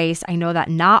of grace. I know that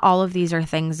not all of these are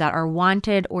things that are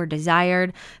wanted or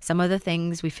desired. Some of the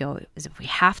things we feel as if we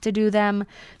have to do them.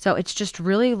 So it's just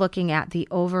really looking at the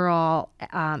overall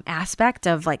aspect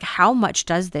of like, how much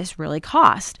does this really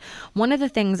cost? One of the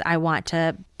things I want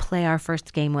to play our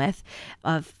first game with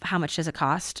of how much does it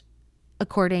cost,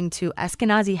 according to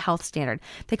Eskenazi Health Standard.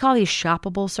 They call these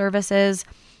shoppable services,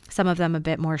 some of them a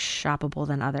bit more shoppable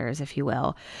than others, if you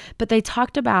will. But they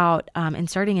talked about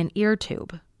inserting an ear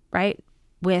tube, right?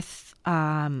 With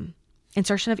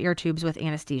insertion of ear tubes with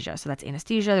anesthesia. So that's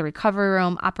anesthesia, the recovery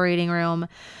room, operating room.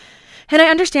 And I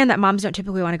understand that moms don't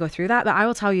typically want to go through that, but I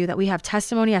will tell you that we have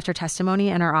testimony after testimony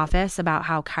in our office about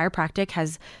how chiropractic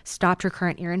has stopped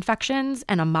recurrent ear infections,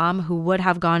 and a mom who would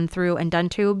have gone through and done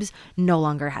tubes no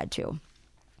longer had to,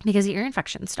 because the ear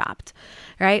infection stopped,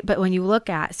 right? But when you look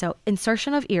at, so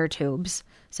insertion of ear tubes,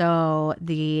 so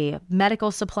the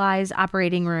medical supplies,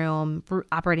 operating room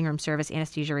service,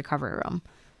 anesthesia, recovery room,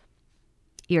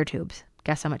 ear tubes,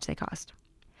 guess how much they cost?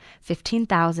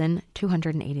 $15,289.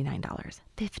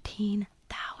 $15,000.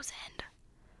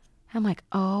 I'm like,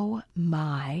 oh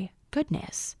my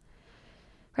goodness.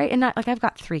 Right? And not like, I've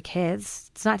got 3 kids.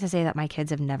 It's not to say that my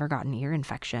kids have never gotten ear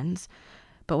infections.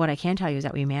 But what I can tell you is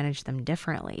that we manage them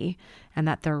differently and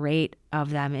that the rate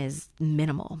of them is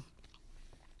minimal.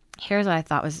 Here's what I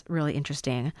thought was really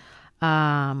interesting.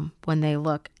 When they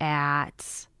look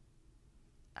at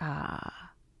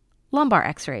lumbar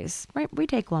x-rays, right? We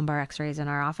take lumbar x-rays in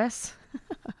our office.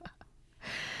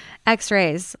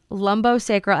 X-rays,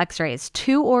 lumbosacral x-rays,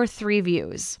 2 or 3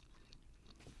 views.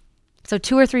 So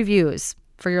 2 or 3 views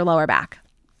for your lower back,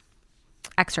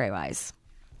 x-ray wise.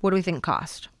 What do we think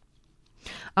cost?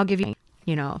 I'll give you,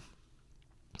 in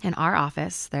our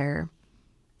office, they're,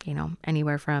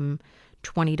 anywhere from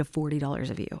 $20 to $40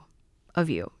 a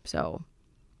view. So,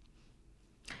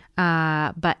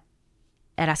 but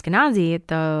at Eskenazi,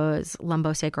 those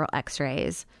lumbosacral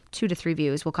x-rays, 2 to 3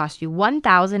 views, will cost you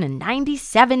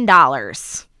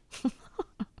 $1,097.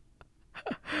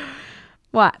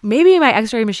 What? Maybe my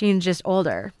x-ray machine's just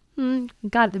older.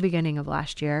 Got at the beginning of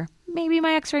last year. Maybe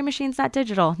my x-ray machine's not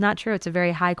digital. Not true. It's a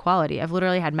very high quality. I've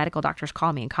literally had medical doctors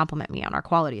call me and compliment me on our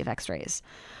quality of x-rays.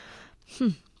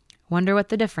 Wonder what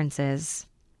the difference is.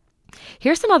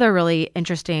 Here's some other really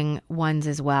interesting ones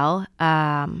as well.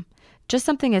 Just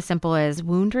something as simple as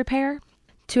wound repair,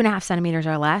 2.5 centimeters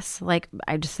or less. Like,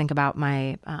 I just think about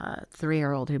my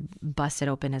 3-year-old who busted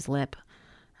open his lip,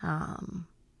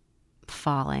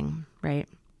 falling, right?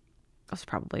 It was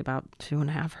probably about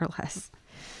 2.5 or less.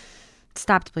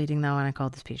 Stopped bleeding though, and I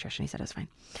called this pediatrician. He said it was fine.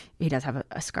 He does have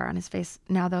a scar on his face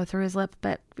now though, through his lip,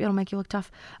 but it'll make you look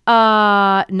tough.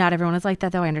 Not everyone is like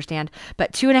that though, I understand.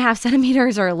 But 2.5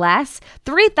 centimeters or less,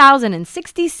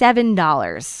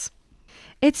 $3,067.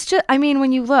 It's just,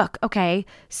 when you look, okay,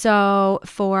 so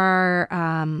for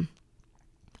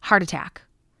heart attack,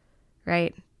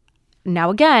 right?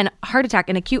 Now again, heart attack,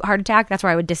 an acute heart attack, that's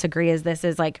where I would disagree, is this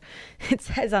is like, it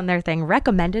says on their thing,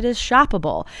 recommended as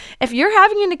shoppable. If you're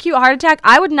having an acute heart attack,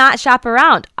 I would not shop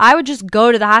around. I would just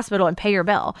go to the hospital and pay your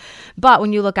bill. But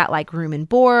when you look at like room and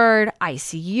board,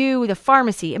 ICU, the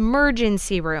pharmacy,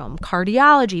 emergency room,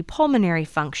 cardiology, pulmonary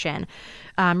function,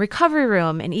 recovery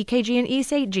room, and EKG and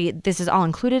ECG, this is all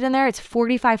included in there. It's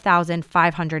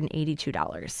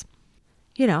 $45,582.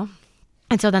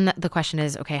 And so then the question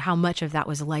is, okay, how much of that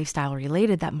was lifestyle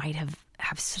related that might have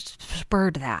have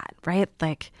spurred that, right?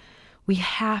 Like we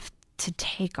have to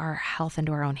take our health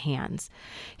into our own hands.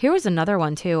 Here was another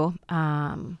one too,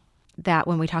 that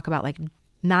when we talk about like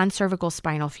non-cervical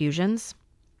spinal fusions,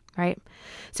 right?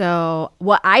 So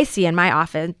what I see in my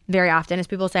office very often is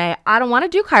people say, I don't want to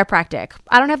do chiropractic.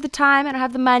 I don't have the time. I don't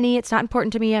have the money. It's not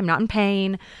important to me. I'm not in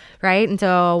pain, right? And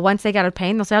so once they get out of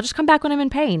pain, they'll say, I'll just come back when I'm in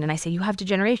pain. And I say, you have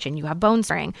degeneration. You have bone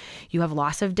spring. You have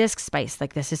loss of disc space.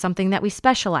 Like this is something that we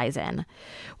specialize in.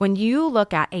 When you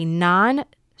look at a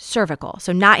non-cervical,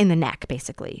 so not in the neck,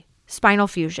 basically, spinal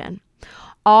fusion,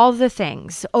 all the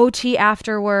things, OT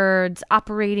afterwards,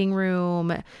 operating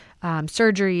room,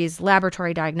 surgeries,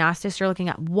 laboratory diagnostics, you're looking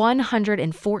at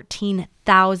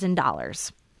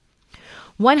 $114,000.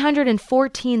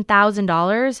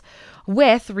 $114,000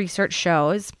 with research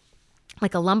shows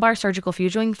like a lumbar surgical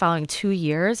fusion following 2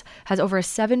 years has over a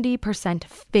 70%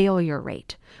 failure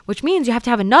rate, which means you have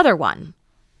to have another one.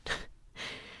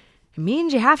 It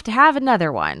means you have to have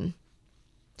another one.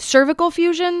 Cervical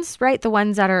fusions, right? The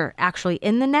ones that are actually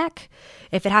in the neck.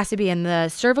 If it has to be in the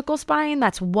cervical spine,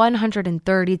 that's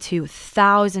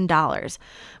 $132,000.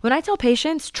 When I tell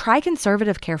patients, try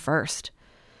conservative care first.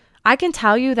 I can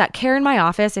tell you that care in my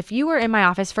office, if you were in my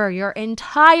office for your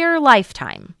entire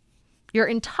lifetime, it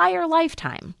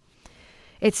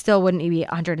still wouldn't be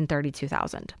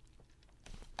 $132,000.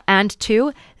 And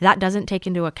two, that doesn't take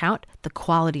into account the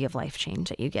quality of life change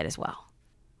that you get as well.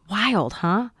 Wild,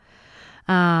 huh?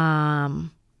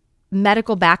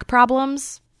 Medical back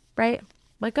problems, right?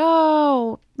 Like,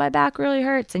 oh, my back really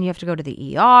hurts. And you have to go to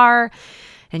the ER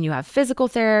and you have physical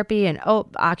therapy and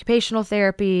occupational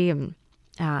therapy and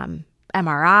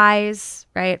MRIs,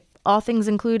 right? All things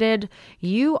included.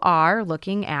 You are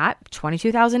looking at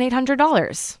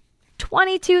 $22,800.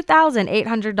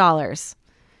 $22,800.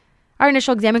 Our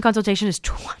initial exam and consultation is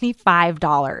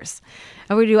 $25.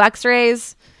 And we do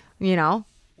x-rays,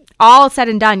 all said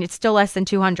and done, it's still less than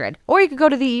 $200. Or you could go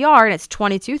to the ER and it's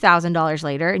 $22,000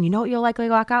 later. And you know what you'll likely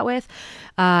walk out with?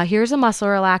 Here's a muscle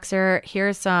relaxer.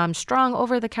 Here's some strong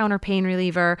over-the-counter pain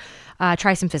reliever.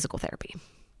 Try some physical therapy,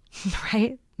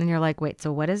 right? And you're like, wait,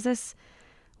 so what is this?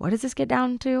 What does this get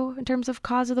down to in terms of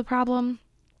cause of the problem?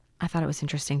 I thought it was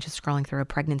interesting just scrolling through a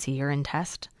pregnancy urine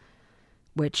test,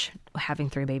 which having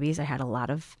 3 babies, I had a lot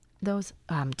of those.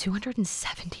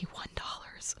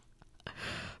 $271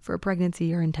 for a pregnancy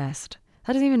urine test.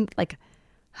 That isn't even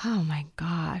oh my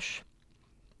gosh.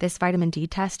 This vitamin D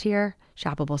test here,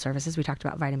 shoppable services. We talked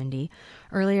about vitamin D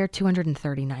earlier,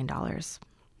 $239.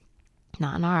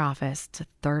 Not in our office. It's a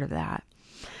third of that.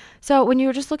 So when you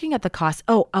were just looking at the cost,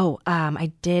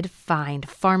 I did find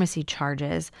pharmacy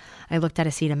charges. I looked at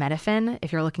acetaminophen.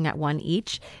 If you're looking at one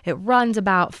each, it runs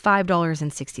about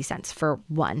 $5.60 for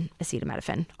one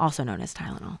acetaminophen, also known as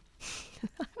Tylenol.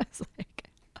 I was like,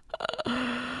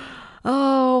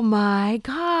 oh my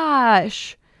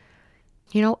gosh.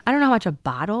 I don't know how much a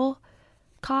bottle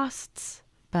costs,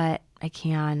 but I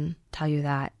can tell you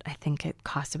that I think it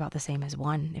costs about the same as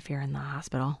one if you're in the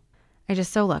hospital.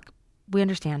 Look, we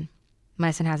understand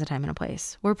medicine has a time and a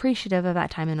place. We're appreciative of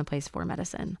that time and a place for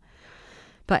medicine.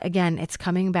 But again, it's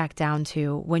coming back down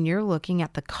to when you're looking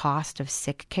at the cost of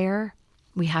sick care,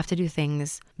 we have to do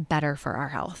things better for our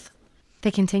health.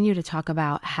 They continue to talk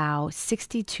about how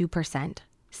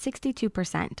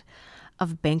 62%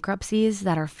 of bankruptcies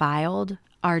that are filed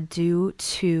are due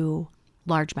to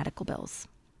large medical bills.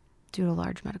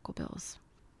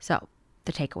 So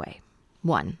the takeaway,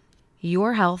 1,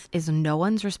 your health is no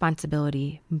one's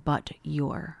responsibility but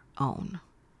your own.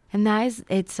 And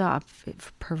it's a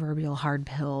proverbial hard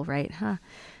pill, right?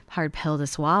 Hard pill to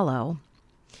swallow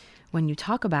when you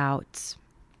talk about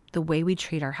the way we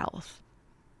treat our health.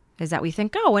 Is that we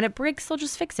think, when it breaks, they'll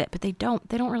just fix it. But they don't.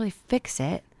 They don't really fix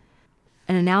it.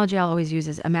 An analogy I'll always use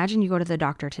is imagine you go to the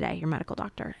doctor today, your medical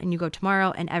doctor, and you go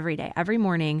tomorrow and every day, every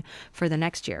morning for the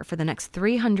next year, for the next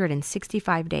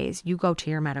 365 days, you go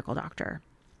to your medical doctor.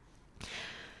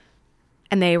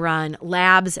 And they run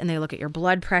labs and they look at your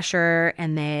blood pressure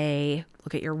and they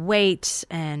look at your weight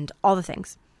and all the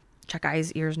things. Check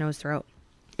eyes, ears, nose, throat.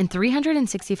 In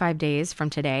 365 days from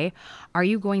today, are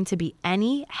you going to be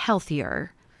any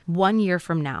healthier 1 year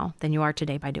from now than you are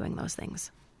today by doing those things?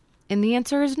 And the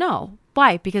answer is no.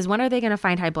 Why? Because when are they going to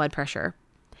find high blood pressure?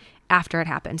 After it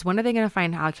happens. When are they going to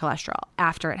find high cholesterol?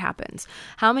 After it happens.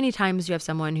 How many times do you have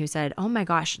someone who said, oh my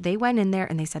gosh, they went in there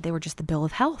and they said they were just the bill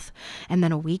of health. And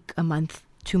then a week, a month,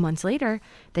 2 months later,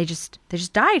 they just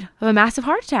died of a massive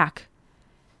heart attack.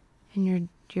 And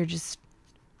you're just,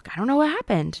 I don't know what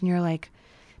happened. And you're like,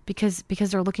 because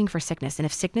they're looking for sickness. And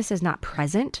if sickness is not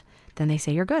present, then they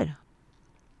say you're good.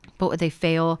 But what they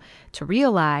fail to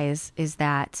realize is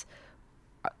that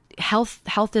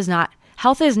health is not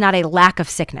a lack of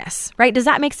sickness, right? Does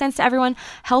that make sense to everyone?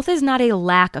 Health is not a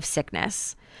lack of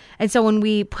sickness. And so when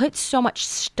we put so much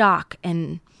stock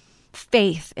and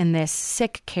faith in this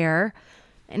sick care,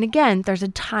 and again, there's a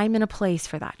time and a place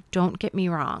for that. Don't get me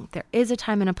wrong. There is a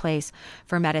time and a place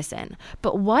for medicine.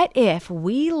 But what if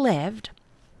we lived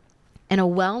in a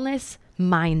wellness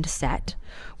mindset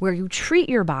where you treat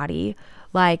your body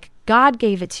like God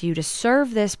gave it to you to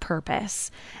serve this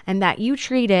purpose, and that you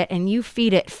treat it and you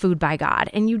feed it food by God,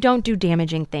 and you don't do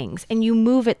damaging things, and you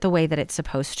move it the way that it's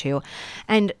supposed to,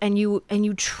 and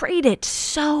you treat it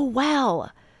so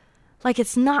well. Like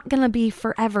it's not going to be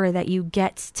forever that you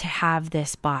get to have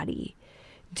this body.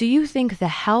 Do you think the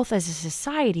health as a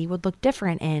society would look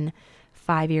different in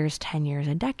 5 years, 10 years,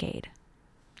 a decade,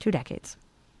 2 decades?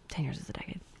 10 years is a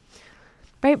decade,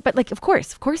 right? But like, of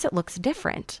course it looks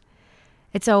different.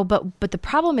 And so, but the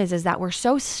problem is that we're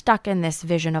so stuck in this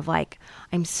vision of like,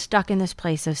 I'm stuck in this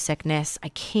place of sickness. I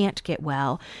can't get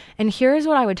well. And here's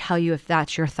what I would tell you if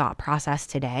that's your thought process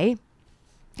today,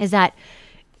 is that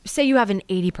say you have an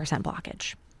 80%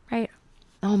 blockage, right?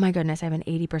 Oh my goodness, I have an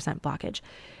 80% blockage.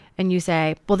 And you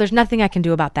say, well, there's nothing I can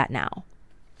do about that now.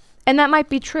 And that might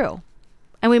be true.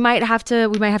 And we might have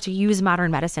to use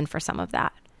modern medicine for some of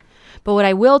that. But what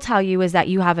I will tell you is that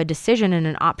you have a decision and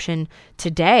an option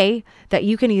today that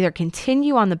you can either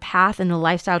continue on the path and the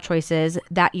lifestyle choices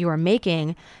that you are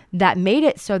making that made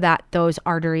it so that those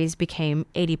arteries became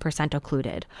 80%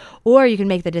 occluded. Or you can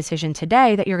make the decision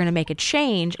today that you're going to make a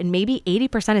change, and maybe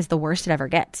 80% is the worst it ever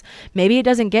gets. Maybe it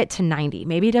doesn't get to 90.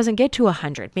 Maybe it doesn't get to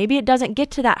 100. Maybe it doesn't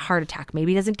get to that heart attack.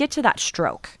 Maybe it doesn't get to that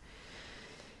stroke.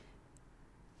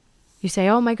 You say,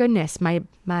 oh my goodness, my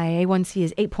A1C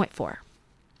is 8.4.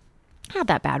 Not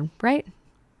that bad, right?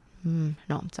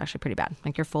 No, it's actually pretty bad.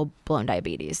 Like you're full-blown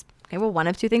diabetes. Okay, well, one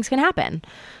of two things can happen,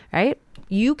 right?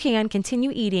 You can continue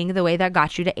eating the way that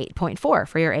got you to 8.4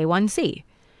 for your A1C,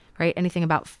 right? Anything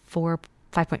about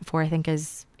 5.4, I think,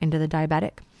 is into the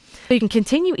diabetic. So you can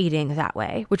continue eating that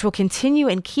way, which will continue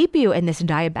and keep you in this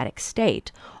diabetic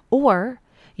state. Or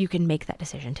you can make that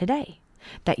decision today,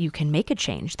 that you can make a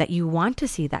change, that you want to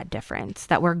see that difference,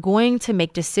 that we're going to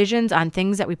make decisions on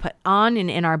things that we put on and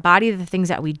in our body, the things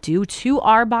that we do to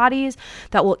our bodies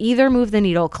that will either move the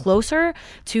needle closer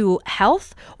to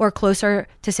health or closer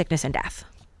to sickness and death.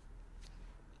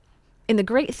 And the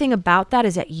great thing about that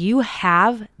is that you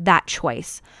have that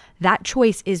choice. That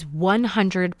choice is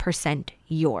 100%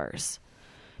 yours.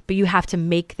 But you have to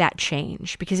make that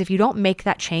change, because if you don't make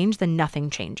that change, then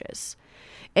nothing changes.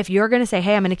 If you're going to say,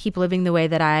 hey, I'm going to keep living the way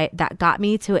that got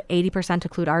me to 80%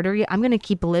 occlude artery, I'm going to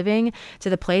keep living to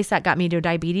the place that got me to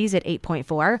diabetes at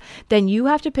 8.4, then you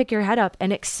have to pick your head up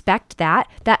and expect that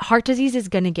heart disease is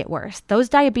going to get worse. Those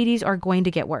diabetes are going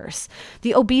to get worse.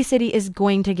 The obesity is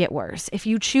going to get worse. If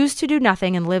you choose to do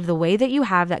nothing and live the way that you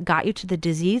have that got you to the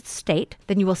diseased state,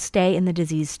 then you will stay in the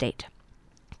diseased state,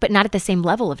 but not at the same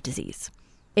level of disease.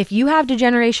 If you have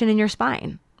degeneration in your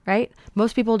spine, right?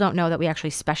 Most people don't know that we actually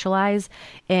specialize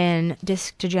in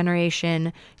disc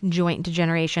degeneration, joint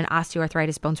degeneration,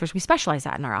 osteoarthritis, bone spurs. We specialize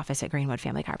that in our office at Greenwood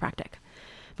Family Chiropractic.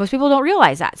 Most people don't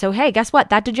realize that. So, hey, guess what?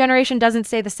 That degeneration doesn't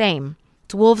stay the same.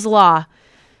 It's Wolff's Law.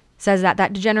 Says that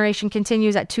degeneration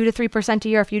continues at 2 to 3% a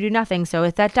year if you do nothing. So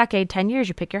if that decade, 10 years,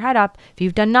 you pick your head up, if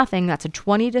you've done nothing, that's a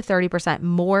 20 to 30%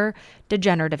 more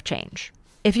degenerative change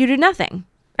if you do nothing.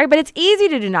 Right? But it's easy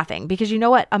to do nothing, because you know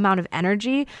what amount of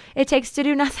energy it takes to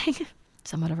do nothing?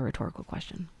 Somewhat of a rhetorical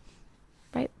question,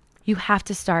 right? You have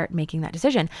to start making that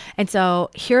decision. And so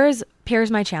here's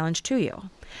my challenge to you.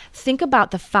 Think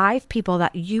about the 5 people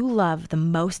that you love the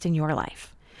most in your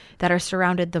life, that are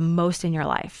surrounded the most in your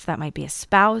life. That might be a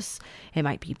spouse. It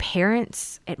might be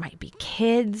parents. It might be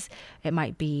kids. It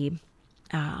might be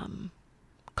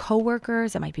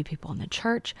coworkers. It might be people in the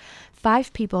church.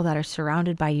 5 people that are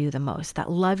surrounded by you the most,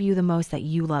 that love you the most, that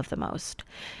you love the most.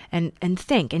 And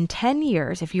think, in 10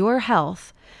 years, if your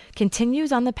health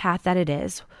continues on the path that it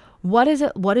is, what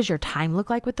does your time look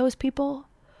like with those people?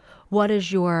 What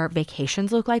does your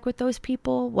vacations look like with those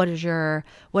people? What does your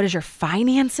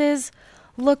finances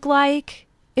look like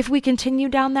if we continue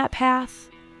down that path?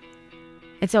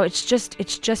 And so it's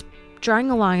just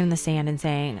drawing a line in the sand and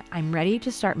saying, I'm ready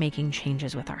to start making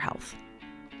changes with our health.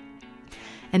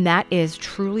 And that is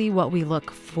truly what we look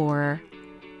for,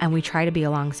 and we try to be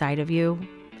alongside of you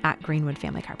at Greenwood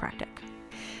Family Chiropractic.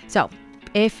 So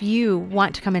if you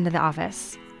want to come into the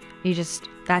office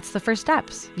That's the first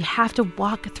steps. You have to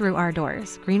walk through our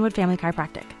doors. Greenwood Family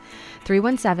Chiropractic.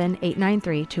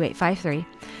 317-893-2853.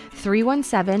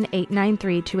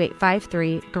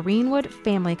 317-893-2853.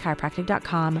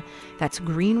 GreenwoodFamilyChiropractic.com. That's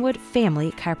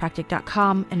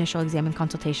GreenwoodFamilyChiropractic.com. Initial exam and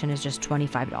consultation is just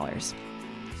 $25.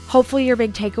 Hopefully your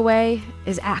big takeaway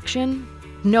is action.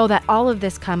 Know that all of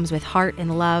this comes with heart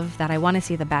and love, that I want to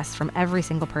see the best from every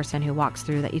single person who walks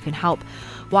through, that you can help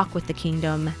walk with the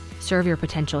kingdom, serve your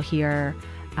potential here,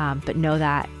 but know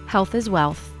that health is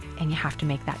wealth and you have to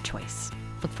make that choice.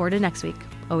 Look forward to next week.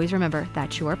 Always remember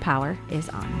that your power is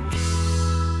on.